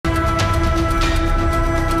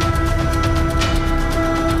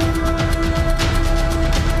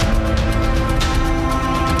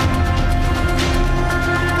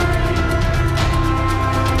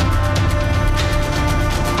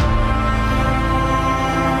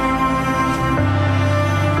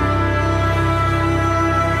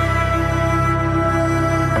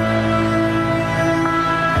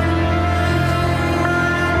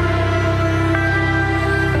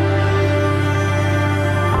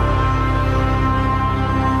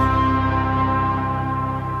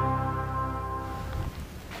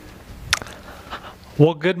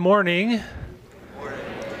Well, good morning.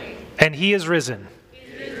 And he is risen.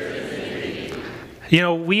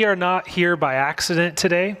 We are not here by accident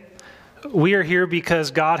today. We are here because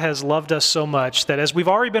God has loved us so much that, as we've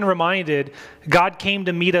already been reminded, God came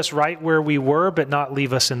to meet us right where we were, but not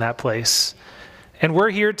leave us in that place. And we're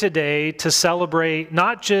here today to celebrate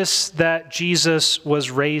not just that Jesus was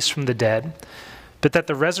raised from the dead, but that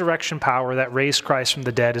the resurrection power that raised Christ from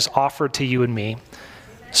the dead is offered to you and me,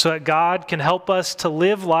 so that God can help us to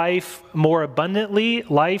live life more abundantly,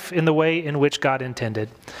 life in the way in which God intended.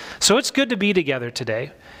 So it's good to be together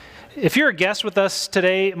today. If you're a guest with us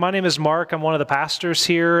today, my name is Mark. I'm one of the pastors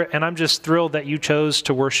here, and I'm just thrilled that you chose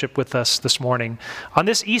to worship with us this morning on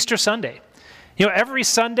this Easter Sunday. Every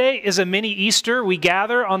Sunday is a mini Easter. We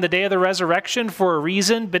gather on the day of the resurrection for a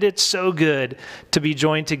reason, but it's so good to be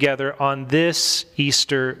joined together on this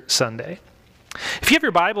Easter Sunday. If you have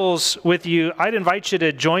your Bibles with you, I'd invite you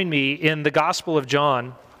to join me in the Gospel of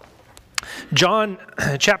John. John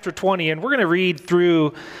chapter 20, and we're going to read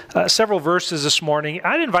through several verses this morning.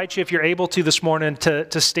 I'd invite you, if you're able to this morning,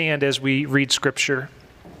 to stand as we read Scripture.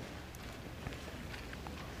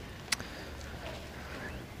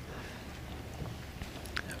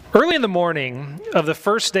 Early in the morning of the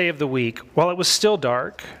first day of the week, while it was still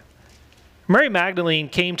dark, Mary Magdalene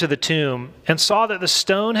came to the tomb and saw that the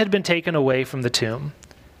stone had been taken away from the tomb.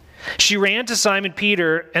 She ran to Simon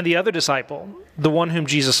Peter and the other disciple, the one whom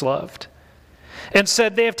Jesus loved, and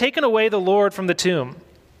said, "They have taken away the Lord from the tomb,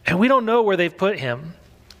 and we don't know where they've put him."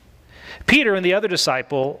 Peter and the other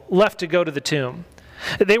disciple left to go to the tomb.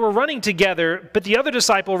 They were running together, but the other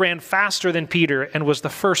disciple ran faster than Peter and was the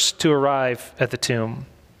first to arrive at the tomb.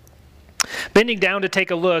 Bending down to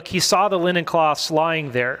take a look, he saw the linen cloths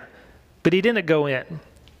lying there, but he didn't go in.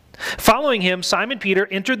 Following him, Simon Peter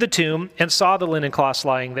entered the tomb and saw the linen cloths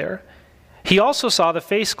lying there. He also saw the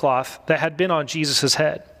face cloth that had been on Jesus'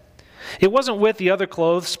 head. It wasn't with the other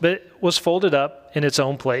clothes, but was folded up in its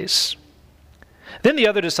own place. Then the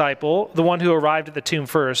other disciple, the one who arrived at the tomb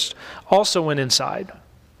first, also went inside.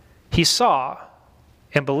 He saw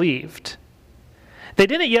and believed. They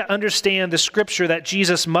didn't yet understand the scripture that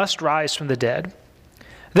Jesus must rise from the dead.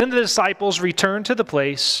 Then the disciples returned to the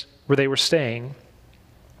place where they were staying.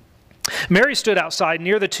 Mary stood outside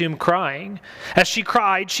near the tomb crying. As she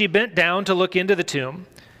cried, she bent down to look into the tomb.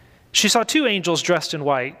 She saw two angels dressed in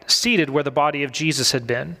white, seated where the body of Jesus had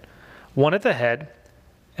been, one at the head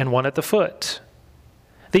and one at the foot.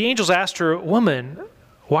 The angels asked her, "Woman,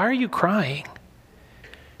 why are you crying?"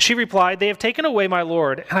 She replied, "They have taken away my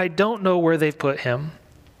Lord, and I don't know where they've put him."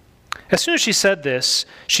 As soon as she said this,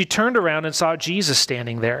 she turned around and saw Jesus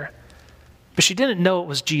standing there, but she didn't know it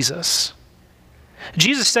was Jesus.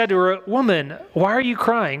 Jesus said to her, "Woman, why are you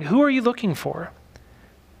crying? Who are you looking for?"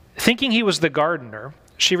 Thinking he was the gardener,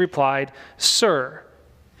 she replied, "Sir,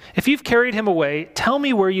 if you've carried him away, tell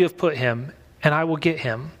me where you have put him, and I will get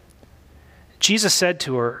him." Jesus said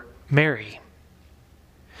to her, "Mary."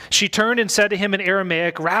 She turned and said to him in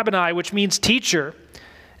Aramaic, "Rabboni," which means teacher.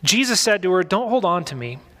 Jesus said to her, "Don't hold on to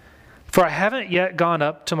me, for I haven't yet gone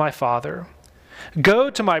up to my Father. Go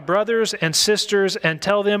to my brothers and sisters and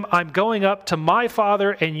tell them I'm going up to my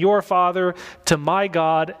Father and your Father, to my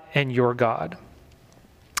God and your God."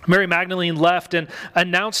 Mary Magdalene left and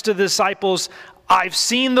announced to the disciples, "I've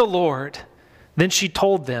seen the Lord." Then she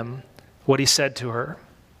told them what he said to her.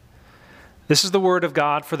 This is the word of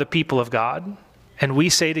God for the people of God. And we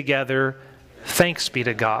say together, thanks be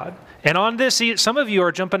to God. And on this, some of you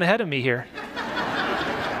are jumping ahead of me here.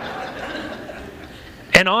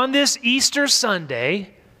 And on this Easter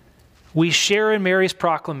Sunday, we share in Mary's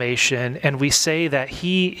proclamation and we say that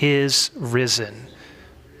he is risen.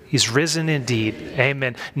 He's risen indeed.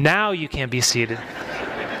 Amen. Now you can be seated.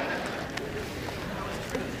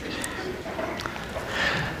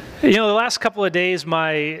 The last couple of days,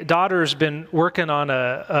 my daughter's been working on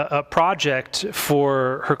a project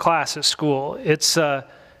for her class at school. It's a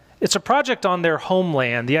project on their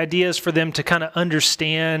homeland. The idea is for them to kind of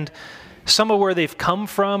understand some of where they've come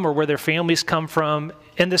from or where their families come from,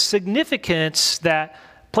 and the significance that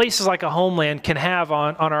places like a homeland can have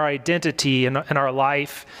on our identity and our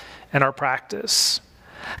life and our practice.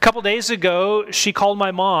 A couple days ago, she called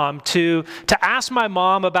my mom to ask my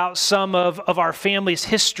mom about some of our family's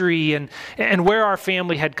history and where our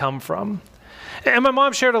family had come from. And my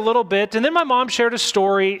mom shared a little bit, and then my mom shared a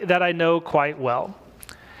story that I know quite well.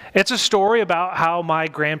 It's a story about how my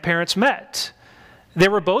grandparents met. They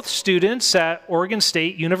were both students at Oregon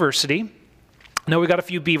State University. I know we got a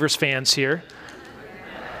few Beavers fans here.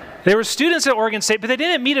 They were students at Oregon State, but they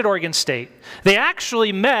didn't meet at Oregon State. They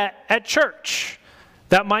actually met at church.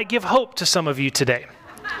 That might give hope to some of you today.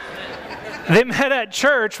 They met at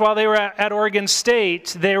church while they were at Oregon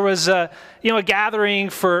State. There was a gathering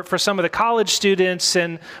for some of the college students,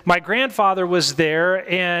 and my grandfather was there,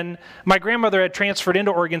 and my grandmother had transferred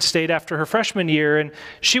into Oregon State after her freshman year, and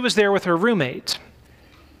she was there with her roommate.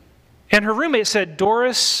 And her roommate said,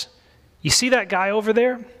 "Doris, you see that guy over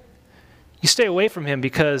there? You stay away from him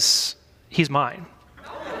because he's mine."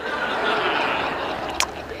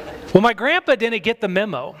 Well, my grandpa didn't get the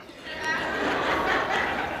memo.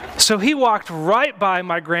 So he walked right by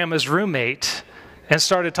my grandma's roommate and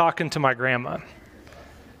started talking to my grandma.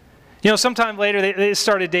 Sometime later, they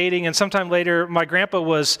started dating, and sometime later, my grandpa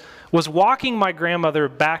was walking my grandmother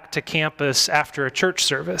back to campus after a church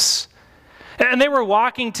service. And they were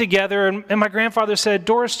walking together, and my grandfather said,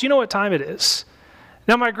 "Doris, do you know what time it is?"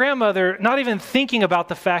 Now, my grandmother, not even thinking about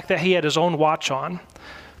the fact that he had his own watch on,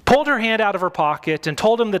 pulled her hand out of her pocket and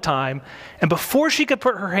told him the time, and before she could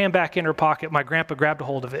put her hand back in her pocket, my grandpa grabbed a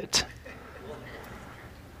hold of it.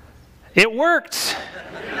 It worked.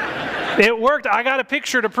 It worked. I got a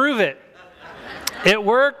picture to prove it. It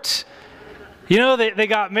worked. They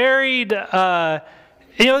got married.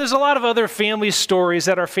 There's a lot of other family stories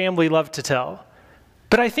that our family loved to tell,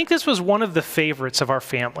 but I think this was one of the favorites of our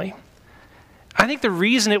family. I think the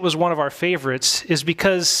reason it was one of our favorites is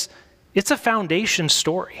because it's a foundation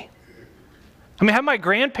story. Had my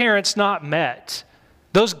grandparents not met,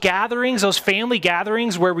 those gatherings, those family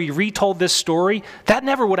gatherings where we retold this story, that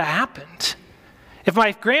never would have happened. If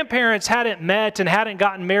my grandparents hadn't met and hadn't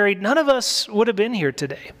gotten married, none of us would have been here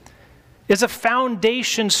today. It's a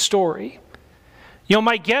foundation story.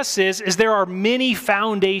 My guess is there are many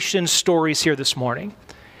foundation stories here this morning.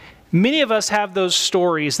 Many of us have those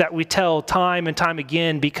stories that we tell time and time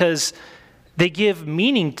again because they give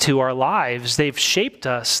meaning to our lives. They've shaped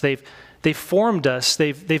us. They've formed us.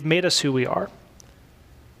 They've made us who we are.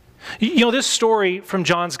 This story from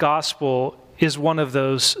John's Gospel is one of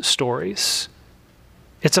those stories.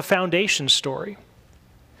 It's a foundation story.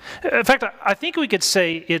 In fact, I think we could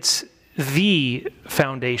say it's the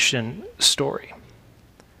foundation story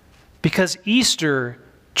because Easter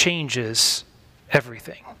changes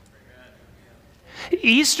everything.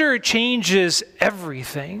 Easter changes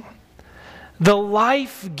everything. The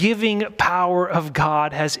life-giving power of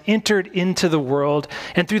God has entered into the world,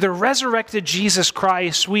 and through the resurrected Jesus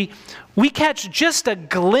Christ, we catch just a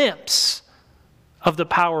glimpse of the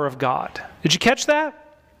power of God. Did you catch that?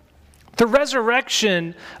 The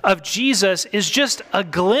resurrection of Jesus is just a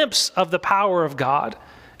glimpse of the power of God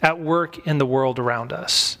at work in the world around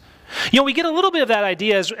us. We get a little bit of that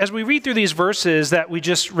idea as we read through these verses that we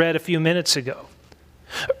just read a few minutes ago.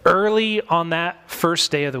 Early on that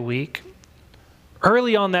first day of the week,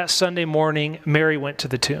 early on that Sunday morning, Mary went to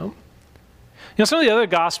the tomb. Some of the other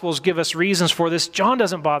Gospels give us reasons for this. John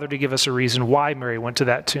doesn't bother to give us a reason why Mary went to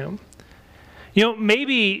that tomb.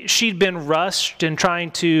 Maybe she'd been rushed in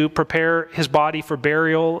trying to prepare his body for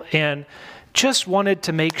burial and just wanted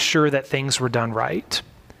to make sure that things were done right.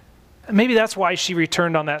 Maybe that's why she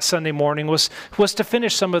returned on that Sunday morning, was to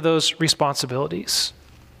finish some of those responsibilities.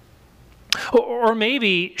 Or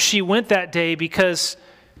maybe she went that day because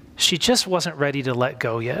she just wasn't ready to let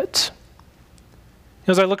go yet.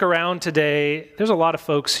 As I look around today, there's a lot of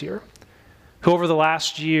folks here who over the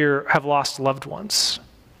last year have lost loved ones.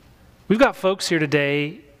 We've got folks here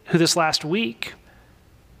today who this last week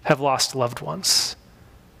have lost loved ones.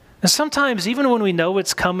 And sometimes, even when we know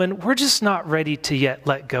it's coming, we're just not ready to yet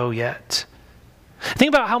let go yet. Think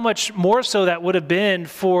about how much more so that would have been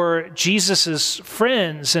for Jesus'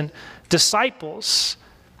 friends and disciples.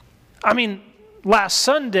 Last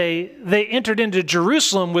Sunday, they entered into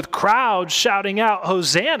Jerusalem with crowds shouting out,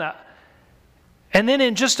 "Hosanna." And then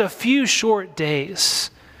in just a few short days,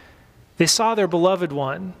 they saw their beloved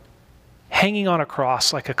one hanging on a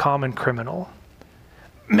cross like a common criminal.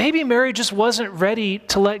 Maybe Mary just wasn't ready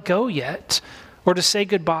to let go yet or to say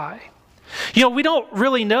goodbye. We don't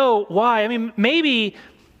really know why. Maybe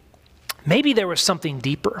there was something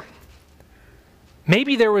deeper.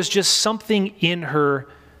 Maybe there was just something in her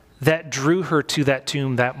that drew her to that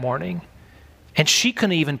tomb that morning, and she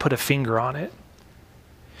couldn't even put a finger on it.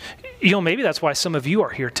 Maybe that's why some of you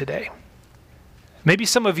are here today. Maybe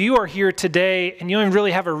some of you are here today and you don't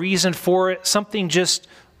really have a reason for it. Something just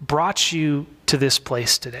brought you to this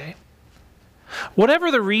place today.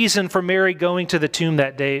 Whatever the reason for Mary going to the tomb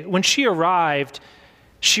that day, when she arrived,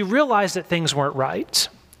 she realized that things weren't right.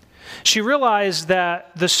 She realized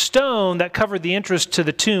that the stone that covered the entrance to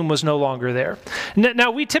the tomb was no longer there.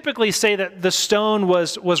 Now, we typically say that the stone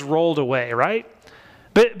was rolled away, right?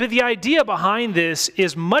 But the idea behind this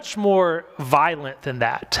is much more violent than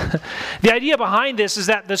that. The idea behind this is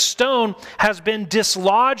that the stone has been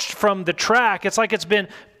dislodged from the track. It's like it's been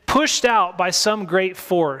pushed out by some great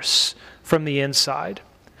force from the inside.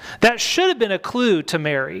 That should have been a clue to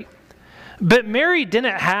Mary. But Mary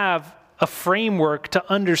didn't have a framework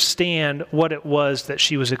to understand what it was that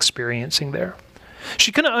she was experiencing there.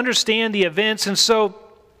 She couldn't understand the events, and so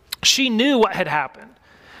she knew what had happened.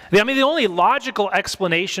 I mean, the only logical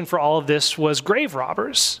explanation for all of this was grave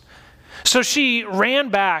robbers. So she ran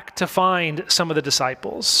back to find some of the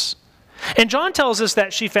disciples. And John tells us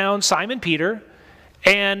that she found Simon Peter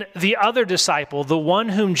and the other disciple, the one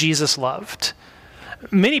whom Jesus loved.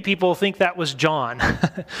 Many people think that was John,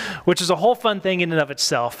 which is a whole fun thing in and of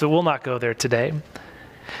itself, but we'll not go there today.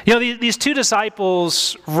 You know, these two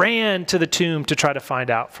disciples ran to the tomb to try to find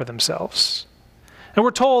out for themselves. And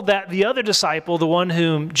we're told that the other disciple, the one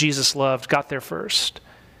whom Jesus loved, got there first.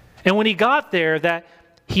 And when he got there, that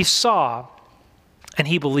he saw and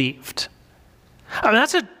he believed. I mean,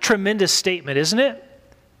 that's a tremendous statement, isn't it?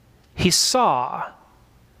 He saw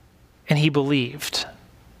and he believed.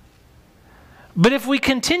 But if we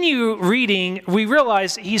continue reading, we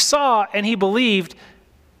realize he saw and he believed,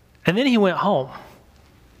 and then he went home.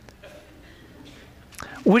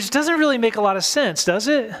 Which doesn't really make a lot of sense, does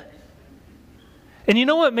it? And you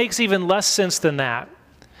know what makes even less sense than that?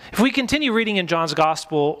 If we continue reading in John's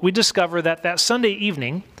gospel, we discover that Sunday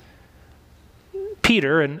evening,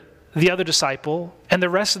 Peter and the other disciple and the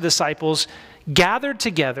rest of the disciples gathered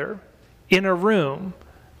together in a room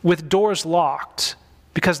with doors locked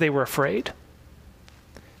because they were afraid.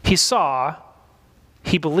 He saw,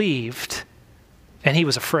 he believed, and he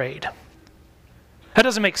was afraid. That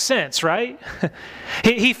doesn't make sense, right?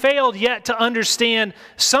 He failed yet to understand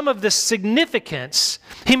some of the significance.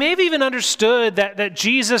 He may have even understood that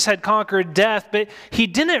Jesus had conquered death, but he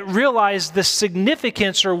didn't realize the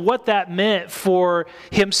significance or what that meant for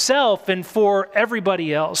himself and for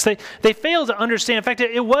everybody else. They failed to understand. In fact,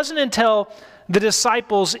 it wasn't until the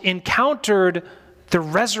disciples encountered the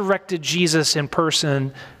resurrected Jesus in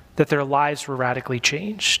person that their lives were radically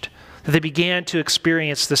changed, that they began to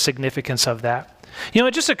experience the significance of that. You know,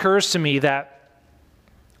 it just occurs to me that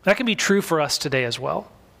can be true for us today as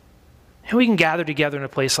well. And we can gather together in a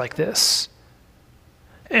place like this.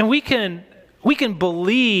 And we can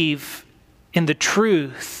believe in the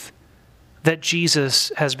truth that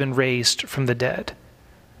Jesus has been raised from the dead.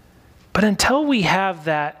 But until we have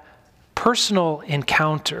that personal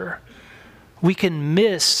encounter, we can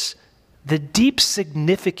miss the deep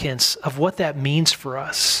significance of what that means for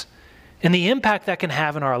us and the impact that can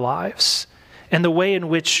have in our lives and the way in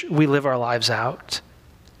which we live our lives out.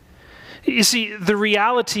 You see, the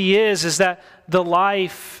reality is that the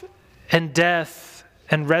life and death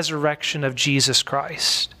and resurrection of Jesus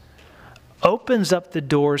Christ opens up the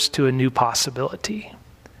doors to a new possibility.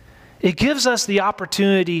 It gives us the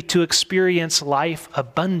opportunity to experience life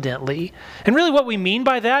abundantly. And really what we mean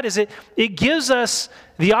by that is it gives us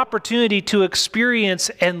the opportunity to experience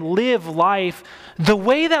and live life the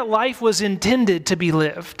way that life was intended to be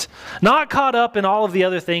lived, not caught up in all of the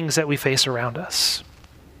other things that we face around us.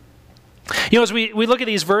 You know, as we look at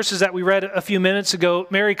these verses that we read a few minutes ago,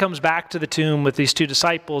 Mary comes back to the tomb with these two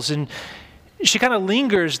disciples, and she kind of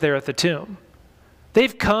lingers there at the tomb.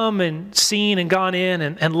 They've come and seen and gone in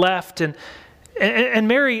and left, and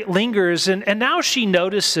Mary lingers, and now she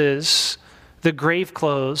notices the grave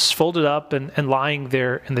clothes folded up and lying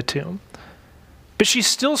there in the tomb. But she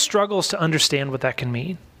still struggles to understand what that can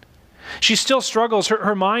mean. She still struggles.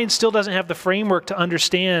 Her mind still doesn't have the framework to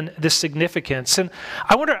understand this significance. And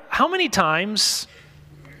I wonder, how many times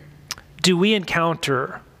do we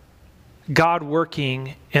encounter God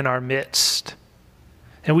working in our midst?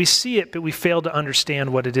 And we see it, but we fail to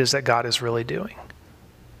understand what it is that God is really doing.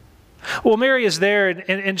 Well, Mary is there,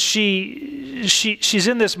 and she's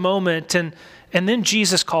in this moment, and then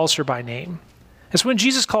Jesus calls her by name. It's when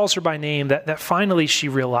Jesus calls her by name that finally she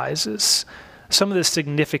realizes some of the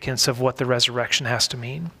significance of what the resurrection has to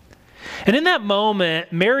mean. And in that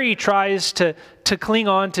moment, Mary tries to cling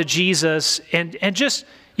on to Jesus and just,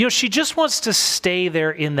 you know, she just wants to stay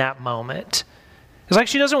there in that moment. It's like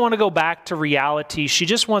she doesn't want to go back to reality. She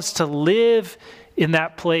just wants to live in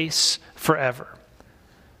that place forever.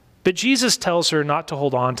 But Jesus tells her not to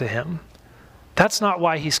hold on to him. That's not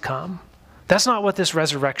why he's come. That's not what this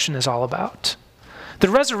resurrection is all about. The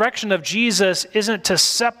resurrection of Jesus isn't to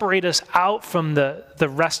separate us out from the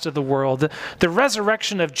rest of the world. The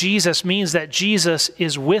resurrection of Jesus means that Jesus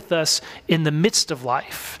is with us in the midst of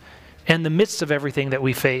life, in the midst of everything that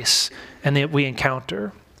we face and that we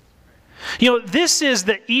encounter. You know, this is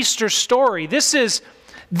the Easter story. This is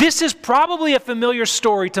This is probably a familiar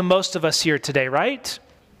story to most of us here today, right?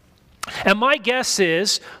 And my guess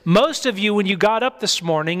is most of you, when you got up this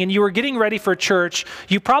morning and you were getting ready for church,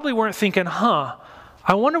 you probably weren't thinking, I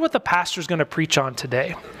wonder what the pastor's going to preach on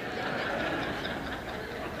today.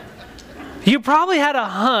 You probably had a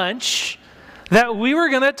hunch that we were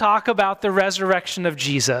going to talk about the resurrection of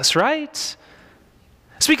Jesus, right?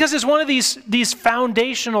 It's because it's one of these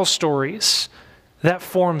foundational stories that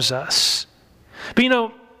forms us.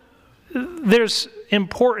 But there's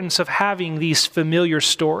importance of having these familiar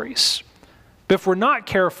stories. But if we're not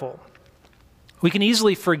careful, we can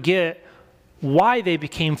easily forget why they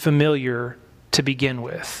became familiar to begin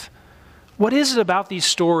with. What is it about these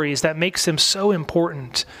stories that makes them so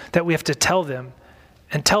important that we have to tell them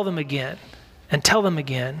and tell them again and tell them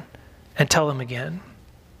again and tell them again?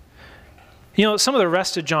 Some of the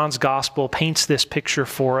rest of John's gospel paints this picture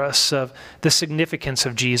for us of the significance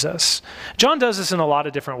of Jesus. John does this in a lot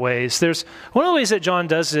of different ways. There's one of the ways that John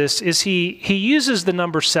does this is he uses the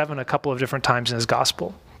number 7 a couple of different times in his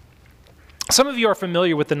gospel. Some of you are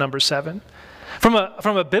familiar with the number 7. From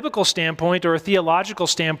a biblical standpoint or a theological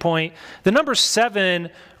standpoint, the number 7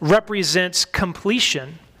 represents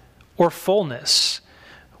completion or fullness.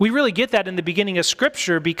 We really get that in the beginning of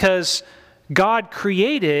Scripture because God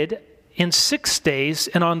created in 6 days,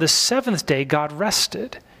 and on the 7th day, God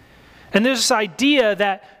rested. And there's this idea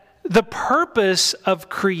that the purpose of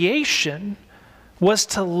creation was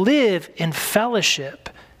to live in fellowship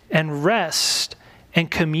and rest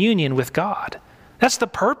and communion with God. That's the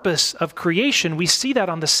purpose of creation. We see that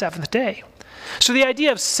on the 7th day. So the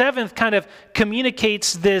idea of 7th kind of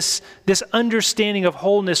communicates this understanding of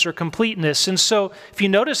wholeness or completeness. And so if you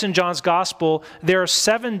notice in John's gospel, there are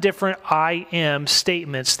 7 different I am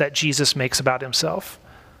statements that Jesus makes about himself.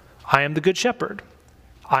 I am the good shepherd.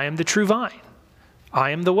 I am the true vine.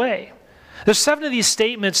 I am the way. There's 7 of these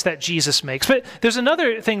statements that Jesus makes. But there's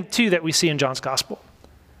another thing too that we see in John's gospel.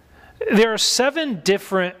 There are 7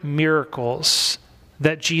 different miracles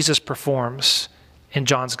that Jesus performs in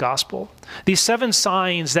John's gospel. These 7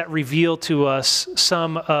 signs that reveal to us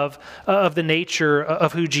some of the nature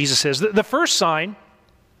of who Jesus is. The first sign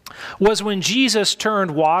was when Jesus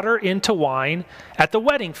turned water into wine at the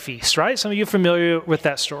wedding feast, right? Some of you are familiar with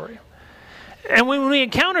that story. And when we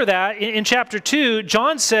encounter that in chapter 2,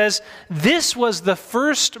 John says, this was the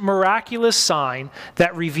first miraculous sign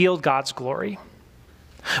that revealed God's glory.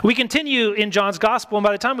 We continue in John's gospel, and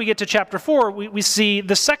by the time we get to chapter 4, we see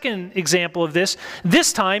the second example of this.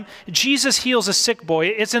 This time, Jesus heals a sick boy.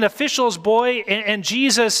 It's an official's boy, and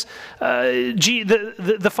Jesus,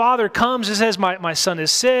 the father comes and says, my son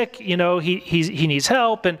is sick, he needs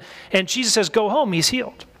help, and Jesus says, go home, he's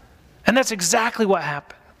healed. And that's exactly what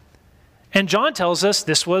happened. And John tells us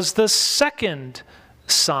this was the second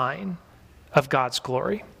sign of God's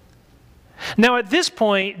glory. Now, at this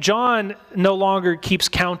point, John no longer keeps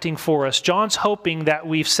counting for us. John's hoping that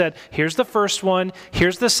we've said, here's the first one,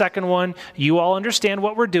 here's the second one. You all understand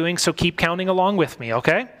what we're doing, so keep counting along with me,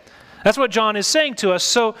 okay? That's what John is saying to us.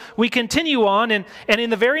 So we continue on, and in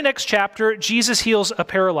the very next chapter, Jesus heals a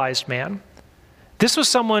paralyzed man. This was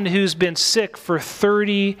someone who's been sick for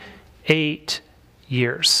 38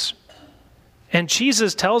 years. And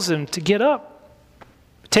Jesus tells him to get up,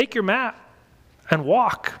 take your mat, and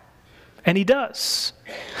walk. And he does.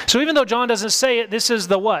 So even though John doesn't say it, this is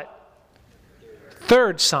the what?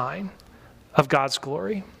 Third sign of God's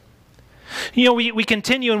glory. We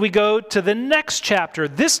continue and we go to the next chapter.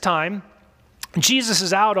 This time, Jesus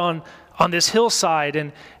is out on this hillside,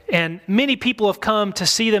 and many people have come to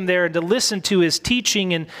see them there and to listen to his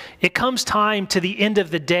teaching, and it comes time to the end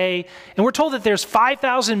of the day, and we're told that there's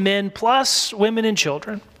 5,000 men plus women and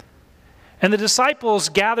children. And the disciples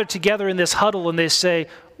gather together in this huddle, and they say,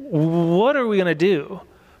 what are we going to do?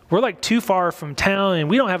 We're like too far from town, and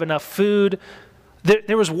we don't have enough food.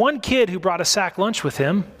 There was one kid who brought a sack lunch with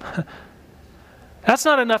him. That's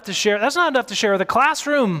not enough to share. That's not enough to share with the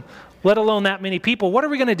classroom, let alone that many people. What are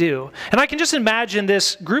we going to do? And I can just imagine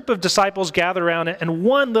this group of disciples gather around it and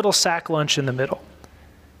one little sack lunch in the middle.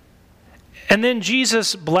 And then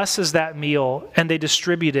Jesus blesses that meal and they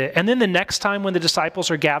distribute it. And then the next time when the disciples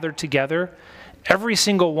are gathered together, every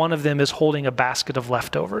single one of them is holding a basket of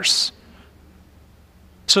leftovers.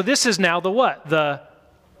 So this is now the what? The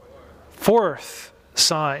fourth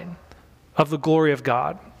sign of the glory of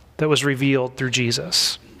God that was revealed through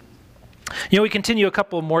Jesus. We continue a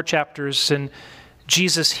couple more chapters, and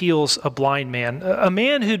Jesus heals a blind man, a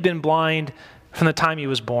man who'd been blind from the time he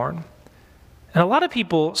was born. And a lot of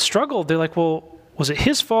people struggled. They're like, well, was it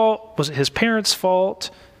his fault? Was it his parents' fault?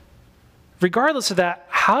 Regardless of that,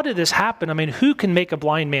 how did this happen? I mean, who can make a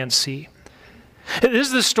blind man see? This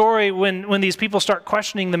is the story when these people start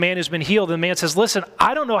questioning the man who's been healed. And the man says, listen,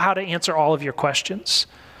 I don't know how to answer all of your questions.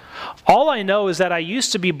 All I know is that I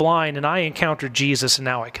used to be blind and I encountered Jesus and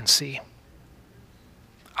now I can see.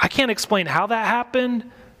 I can't explain how that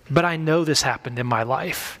happened, but I know this happened in my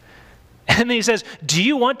life. And then he says, do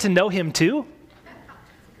you want to know him too?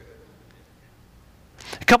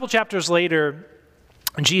 A couple chapters later,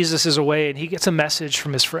 Jesus is away and he gets a message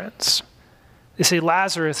from his friends. They say,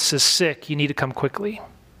 Lazarus is sick, you need to come quickly.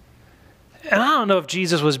 And I don't know if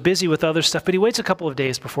Jesus was busy with other stuff, but he waits a couple of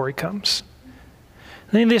days before he comes.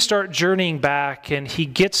 And then they start journeying back and he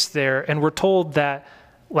gets there and we're told that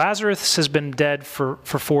Lazarus has been dead for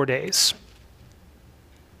 4 days.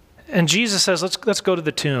 And Jesus says, let's go to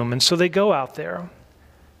the tomb. And so they go out there.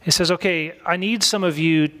 He says, okay, I need some of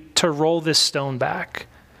you to roll this stone back.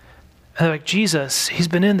 And they're like, Jesus, he's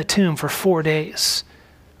been in the tomb for 4 days.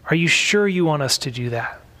 Are you sure you want us to do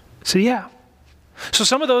that? So yeah. So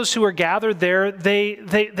some of those who are gathered there,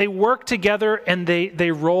 they work together and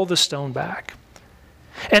they roll the stone back.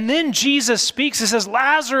 And then Jesus speaks and says,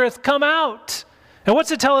 Lazarus, come out. And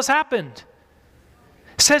what's it tell us happened?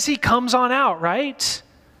 It says he comes on out, right?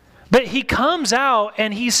 But he comes out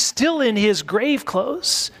and he's still in his grave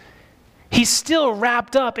clothes. He's still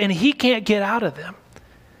wrapped up and he can't get out of them.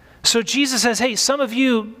 So Jesus says, hey, some of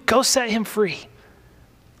you, go set him free.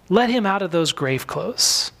 Let him out of those grave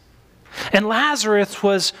clothes. And Lazarus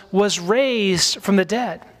was raised from the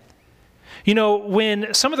dead. You know,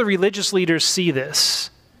 when some of the religious leaders see this,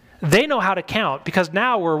 they know how to count because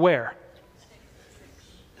now we're where?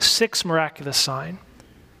 6 miraculous sign.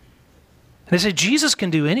 And they say, Jesus can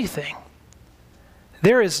do anything.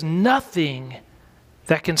 There is nothing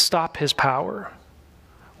that can stop his power.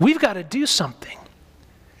 We've got to do something.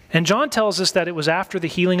 And John tells us that it was after the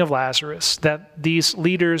healing of Lazarus that these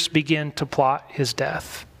leaders begin to plot his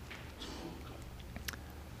death.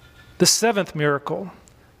 The 7th miracle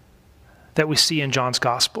that we see in John's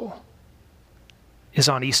gospel is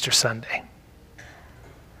on Easter Sunday.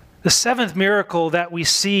 The 7th miracle that we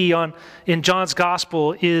see in John's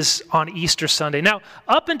gospel is on Easter Sunday. Now,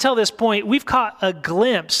 up until this point, we've caught a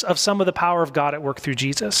glimpse of some of the power of God at work through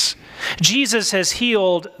Jesus. Jesus has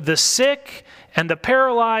healed the sick and the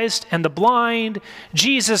paralyzed and the blind.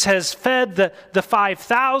 Jesus has fed the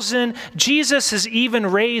 5,000. Jesus has even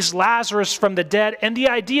raised Lazarus from the dead. And the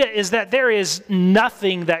idea is that there is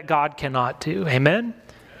nothing that God cannot do. Amen?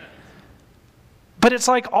 But it's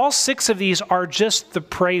like all 6 of these are just the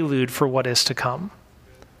prelude for what is to come.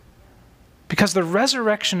 Because the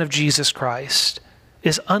resurrection of Jesus Christ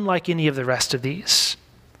is unlike any of the rest of these.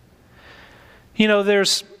 You know,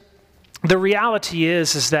 the reality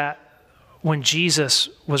is that when Jesus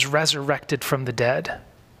was resurrected from the dead,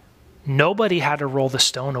 nobody had to roll the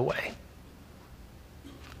stone away.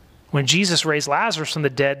 When Jesus raised Lazarus from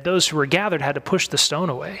the dead, those who were gathered had to push the stone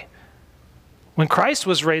away. When Christ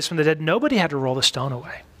was raised from the dead, nobody had to roll the stone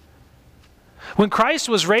away. When Christ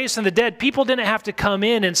was raised from the dead, people didn't have to come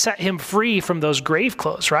in and set him free from those grave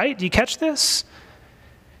clothes, right? Do you catch this?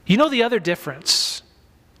 You know the other difference?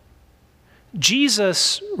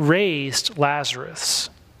 Jesus raised Lazarus,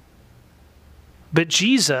 but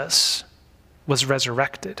Jesus was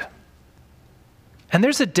resurrected. And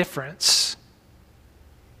there's a difference.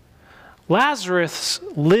 Lazarus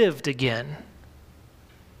lived again,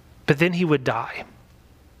 but then he would die.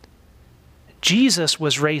 Jesus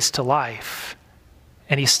was raised to life,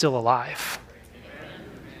 and he's still alive.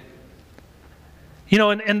 You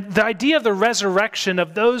know, and the idea of the resurrection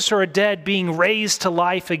of those who are dead being raised to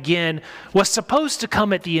life again was supposed to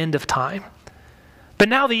come at the end of time. But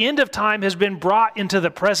now the end of time has been brought into the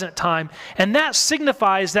present time, and that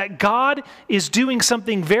signifies that God is doing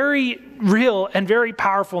something very real and very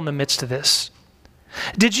powerful in the midst of this.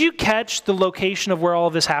 Did you catch the location of where all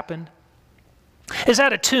of this happened? It's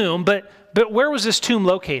at a tomb, but where was this tomb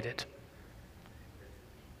located?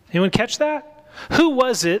 Anyone catch that? Who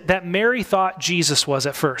was it that Mary thought Jesus was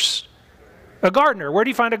at first? A gardener. Where do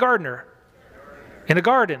you find a gardener? In a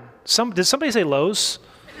garden. Did somebody say Lowe's?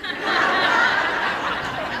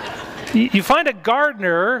 You find a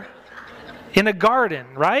gardener in a garden,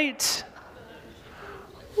 right?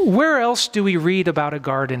 Where else do we read about a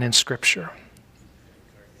garden in Scripture?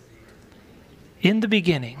 In the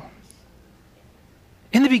beginning.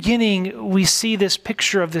 In the beginning, we see this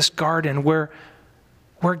picture of this garden where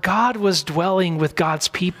God was dwelling with God's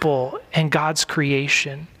people and God's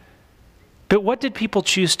creation. But what did people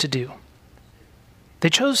choose to do? They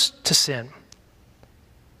chose to sin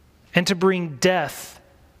and to bring death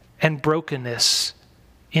and brokenness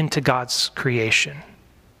into God's creation.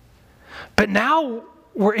 But now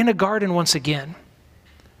we're in a garden once again.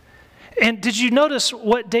 And did you notice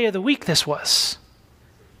what day of the week this was?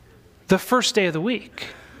 The first day of the week.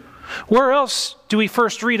 Where else do we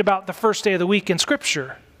first read about the first day of the week in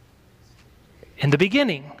Scripture? In the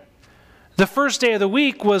beginning. The first day of the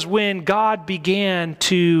week was when God began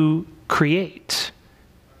to create.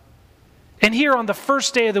 And here on the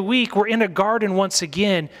first day of the week, we're in a garden once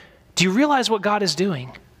again. Do you realize what God is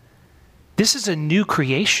doing? This is a new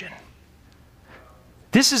creation.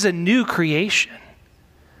 This is a new creation.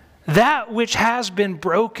 That which has been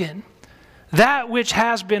broken, that which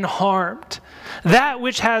has been harmed, that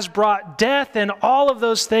which has brought death and all of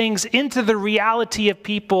those things into the reality of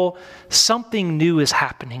people, something new is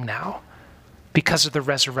happening now because of the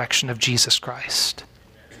resurrection of Jesus Christ.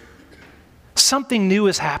 Something new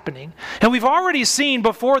is happening. And we've already seen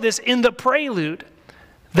before this in the prelude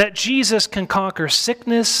that Jesus can conquer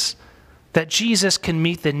sickness, that Jesus can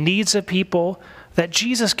meet the needs of people, that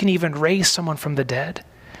Jesus can even raise someone from the dead.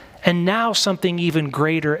 And now something even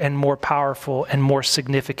greater and more powerful and more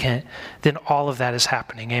significant than all of that is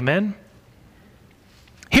happening. Amen?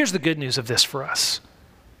 Here's the good news of this for us.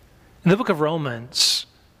 In the book of Romans,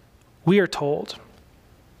 we are told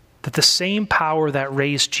that the same power that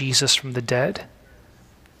raised Jesus from the dead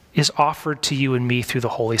is offered to you and me through the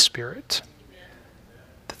Holy Spirit.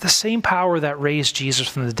 That the same power that raised Jesus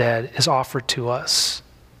from the dead is offered to us.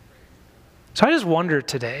 So I just wonder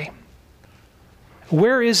today,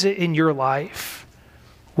 where is it in your life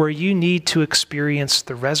where you need to experience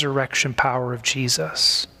the resurrection power of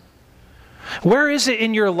Jesus? Where is it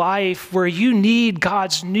in your life where you need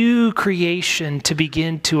God's new creation to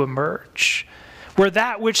begin to emerge? Where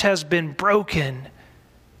that which has been broken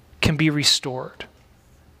can be restored?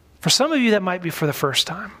 For some of you, that might be for the first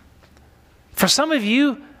time. For some of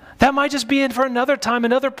you, that might just be for another time,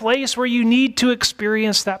 another place where you need to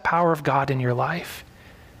experience that power of God in your life.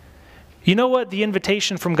 You know what the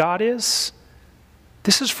invitation from God is?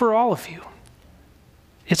 This is for all of you.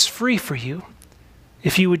 It's free for you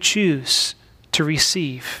if you would choose to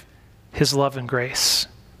receive His love and grace.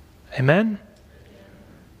 Amen?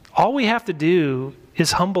 All we have to do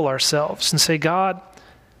is humble ourselves and say, God,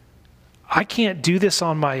 I can't do this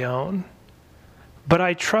on my own, but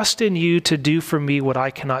I trust in you to do for me what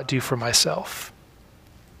I cannot do for myself.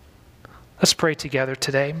 Let's pray together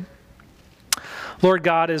today. Lord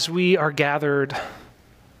God, as we are gathered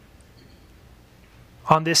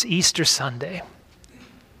on this Easter Sunday,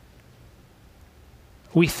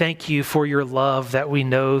 we thank you for your love that we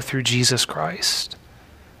know through Jesus Christ.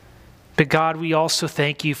 But God, we also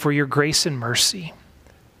thank you for your grace and mercy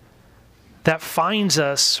that finds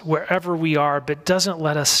us wherever we are, but doesn't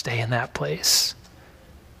let us stay in that place.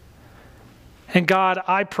 And God,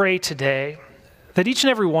 I pray today that each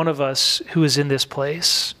and every one of us who is in this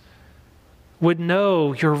place would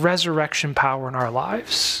know your resurrection power in our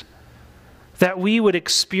lives, that we would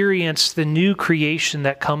experience the new creation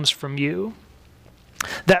that comes from you,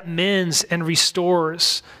 that mends and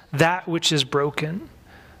restores that which is broken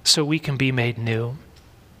so we can be made new.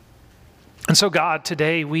 And so God,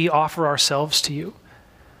 today we offer ourselves to you.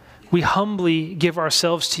 We humbly give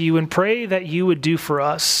ourselves to you and pray that you would do for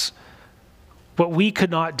us what we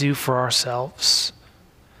could not do for ourselves.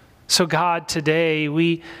 So God, today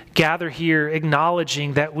we gather here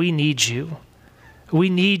acknowledging that we need you. We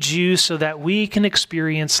need you so that we can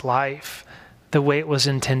experience life the way it was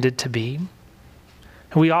intended to be.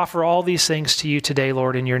 And we offer all these things to you today,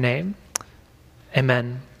 Lord, in your name.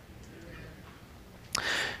 Amen.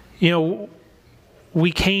 You know,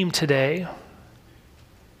 we came today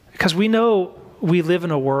because we know we live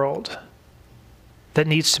in a world that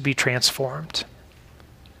needs to be transformed.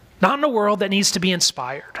 Not in a world that needs to be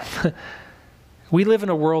inspired. We live in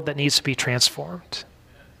a world that needs to be transformed.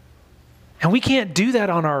 And we can't do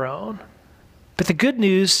that on our own. But the good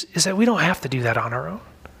news is that we don't have to do that on our own.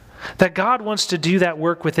 That God wants to do that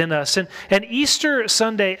work within us. And Easter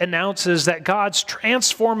Sunday announces that God's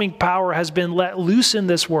transforming power has been let loose in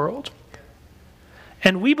this world.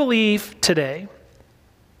 And we believe today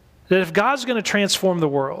that if God's going to transform the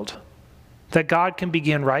world, that God can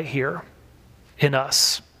begin right here in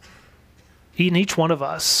us, in each one of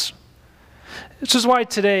us. This is why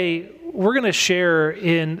today we're going to share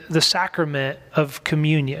in the sacrament of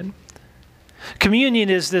communion. Communion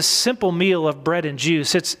is this simple meal of bread and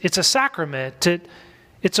juice. It's a sacrament.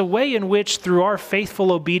 It's a way in which, through our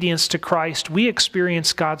faithful obedience to Christ, we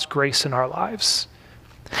experience God's grace in our lives.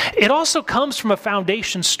 It also comes from a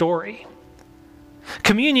foundation story.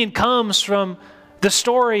 Communion comes from the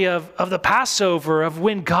story of the Passover, of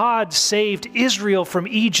when God saved Israel from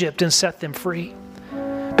Egypt and set them free.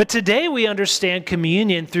 But today we understand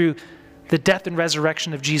communion through the death and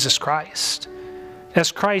resurrection of Jesus Christ.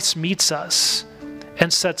 as Christ meets us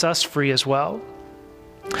and sets us free as well.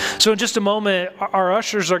 So in just a moment, our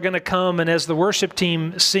ushers are going to come, and as the worship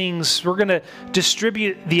team sings, we're going to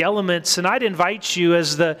distribute the elements. And I'd invite you,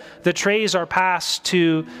 as the trays are passed,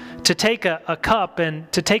 to take a cup and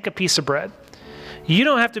to take a piece of bread. You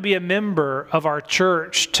don't have to be a member of our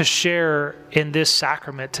church to share in this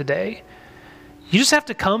sacrament today. You just have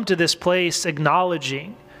to come to this place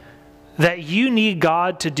acknowledging that you need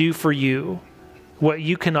God to do for you what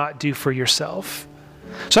you cannot do for yourself.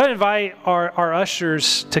 So I invite our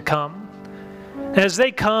ushers to come. As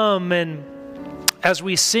they come and as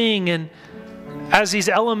we sing and as these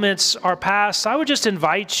elements are passed, I would just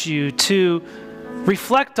invite you to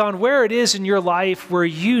reflect on where it is in your life where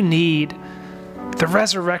you need the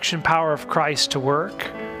resurrection power of Christ to work,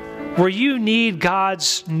 where you need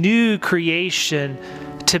God's new creation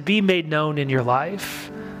to be made known in your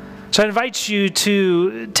life. So I invite you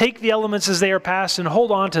to take the elements as they are passed and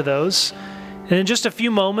hold on to those. And in just a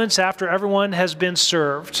few moments after everyone has been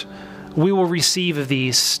served, we will receive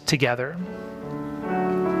these together.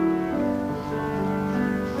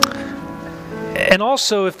 And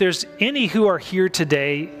also, if there's any who are here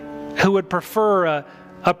today who would prefer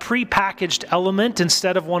a pre-packaged element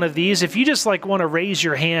instead of one of these, if you just want to raise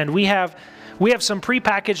your hand, we have some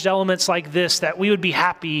pre-packaged elements like this that we would be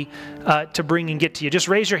happy to bring and get to you. Just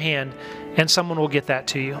raise your hand and someone will get that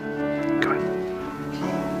to you. Go ahead.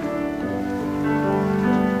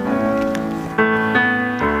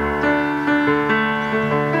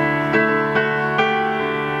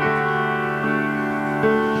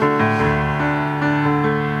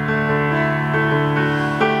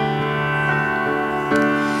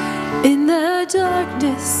 In the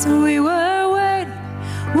darkness we were waiting,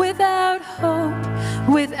 without hope,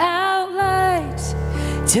 without light,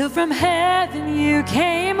 till from heaven you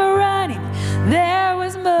came running. There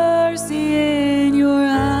was mercy in your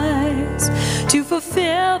eyes, to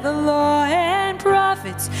fulfill the law and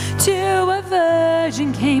prophets. To a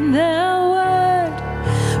virgin came the word,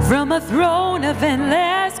 from a throne of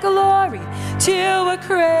endless glory to a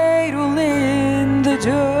cradle in the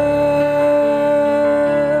dirt.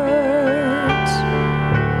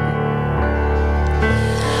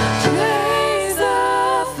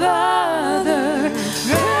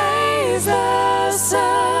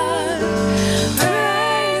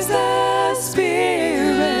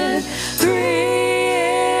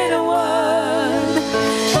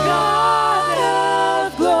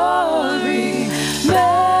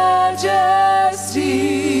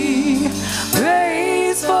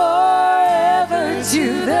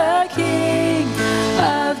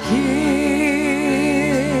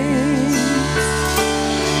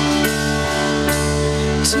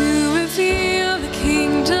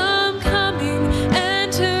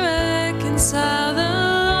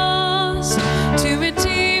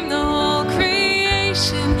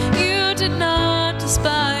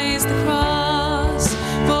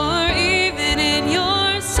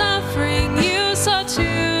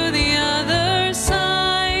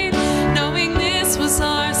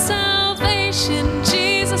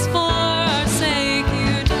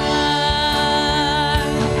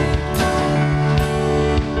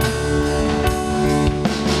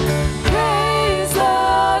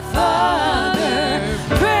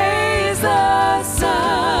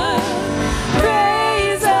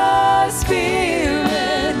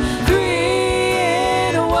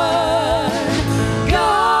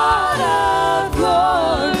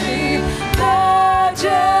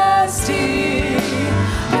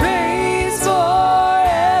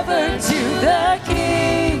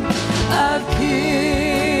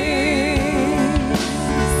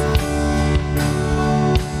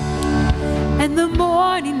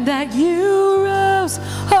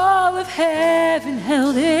 Heaven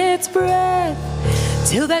held its breath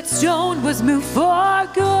till that stone was moved for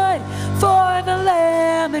good, for the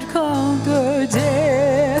Lamb had conquered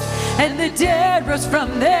death. And the dead rose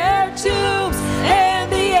from their tombs,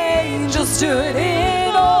 and the angels stood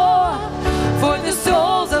in awe, for the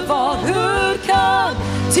souls of all who'd come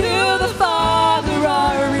to the Father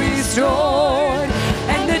are restored.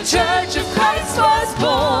 And the church of Christ was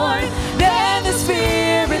born, then the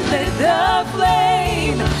Spirit lit the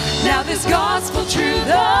flame. Now this gospel truth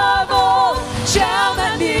of old shall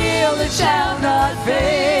not kneel, it shall not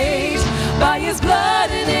fade. By his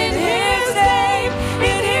blood and in his name,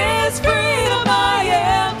 in his freedom I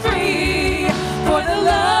am free. For the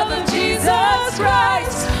love of Jesus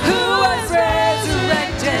Christ, who has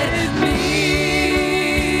resurrected me.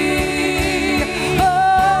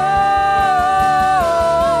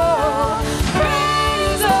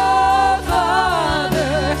 Praise the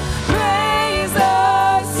Father, praise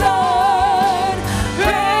the Son,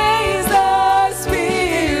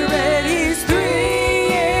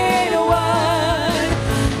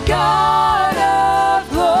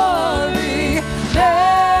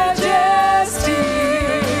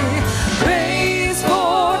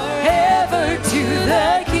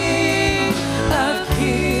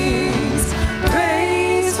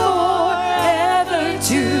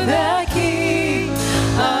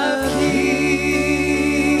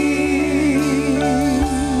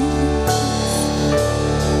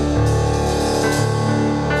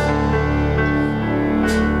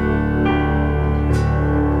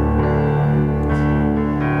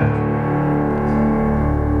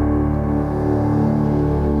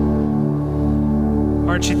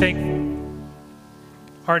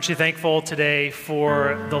 Aren't you thankful today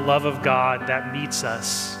for the love of God that meets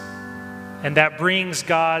us and that brings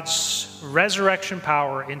God's resurrection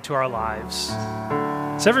power into our lives?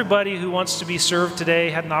 Has everybody who wants to be served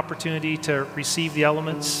today had an opportunity to receive the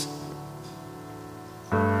elements?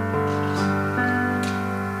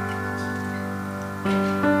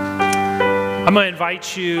 I'm going to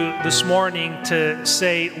invite you this morning to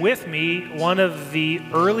say with me one of the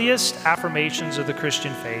earliest affirmations of the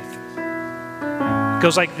Christian faith. It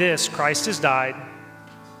goes like this: Christ has died,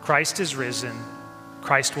 Christ is risen,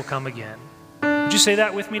 Christ will come again. Would you say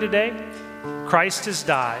that with me today? Christ has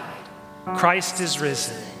died, Christ is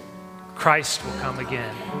risen, Christ will come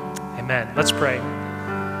again. Amen. Let's pray.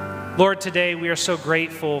 Lord, today we are so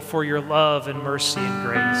grateful for your love and mercy and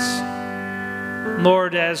grace.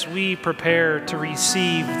 Lord, as we prepare to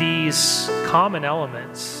receive these common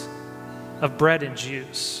elements of bread and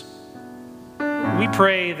juice, we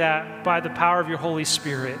pray that by the power of your Holy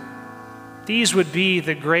Spirit, these would be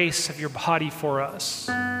the grace of your body for us,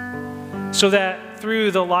 so that through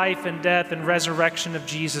the life and death and resurrection of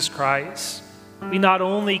Jesus Christ, we not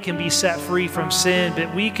only can be set free from sin,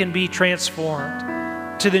 but we can be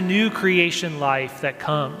transformed to the new creation life that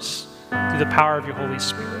comes through the power of your Holy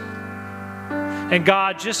Spirit. And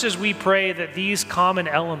God, just as we pray that these common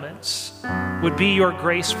elements would be your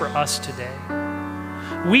grace for us today,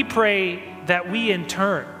 we pray that we in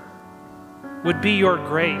turn would be your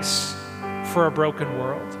grace for a broken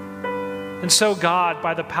world. And so God,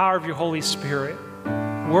 by the power of your Holy Spirit,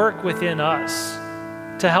 work within us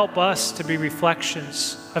to help us to be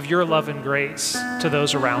reflections of your love and grace to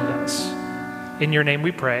those around us. In your name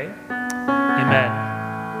we pray. Amen.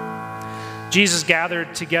 Jesus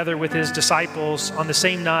gathered together with his disciples on the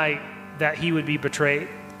same night that he would be betrayed.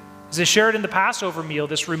 As they shared in the Passover meal,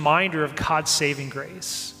 this reminder of God's saving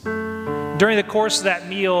grace. During the course of that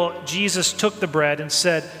meal, Jesus took the bread and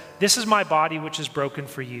said, "This is my body which is broken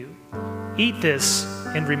for you. Eat this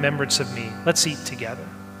in remembrance of me." Let's eat together.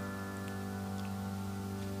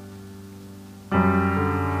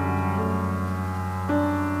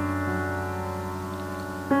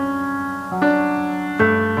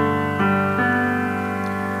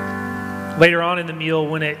 Later on in the meal,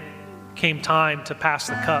 when it came time to pass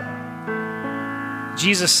the cup,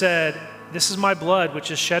 Jesus said, "This is my blood which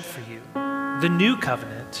is shed for you, the new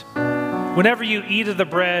covenant. Whenever you eat of the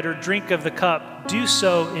bread or drink of the cup, do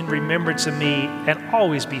so in remembrance of me, and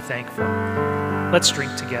always be thankful." Let's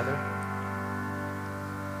drink together.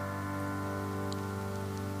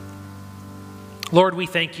 Lord, we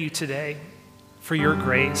thank you today for your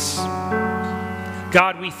grace.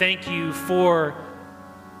 God, we thank you for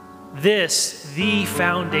this, the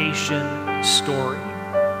foundation story.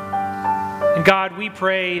 And God, we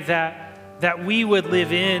pray that we would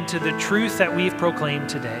live into the truth that we've proclaimed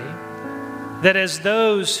today, that as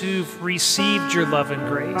those who've received your love and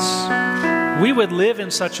grace, we would live in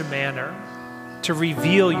such a manner to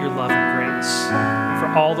reveal your love and grace for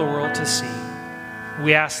all the world to see.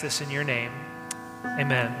 We ask this in your name.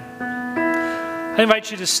 Amen. I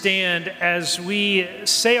invite you to stand as we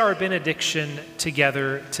say our benediction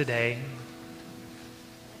together today.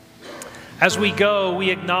 As we go, we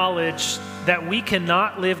acknowledge that we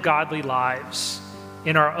cannot live godly lives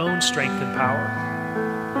in our own strength and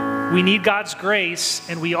power. We need God's grace,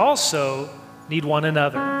 and we also need one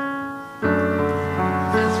another. As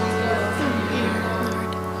we go from here,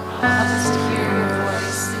 Lord, help us to hear your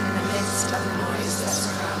voice in the midst of the noise that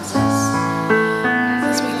surrounds us.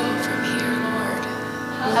 As we go from here, Lord,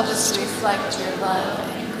 help us to reflect your love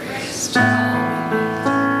and grace to all we meet.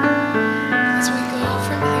 As we go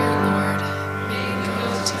from here, Lord, may we go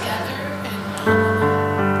together and not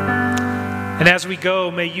alone. And as we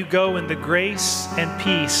go, may you go in the grace and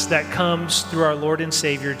peace that comes through our Lord and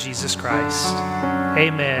Savior, Jesus Christ.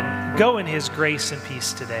 Amen. Go in his grace and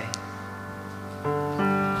peace today.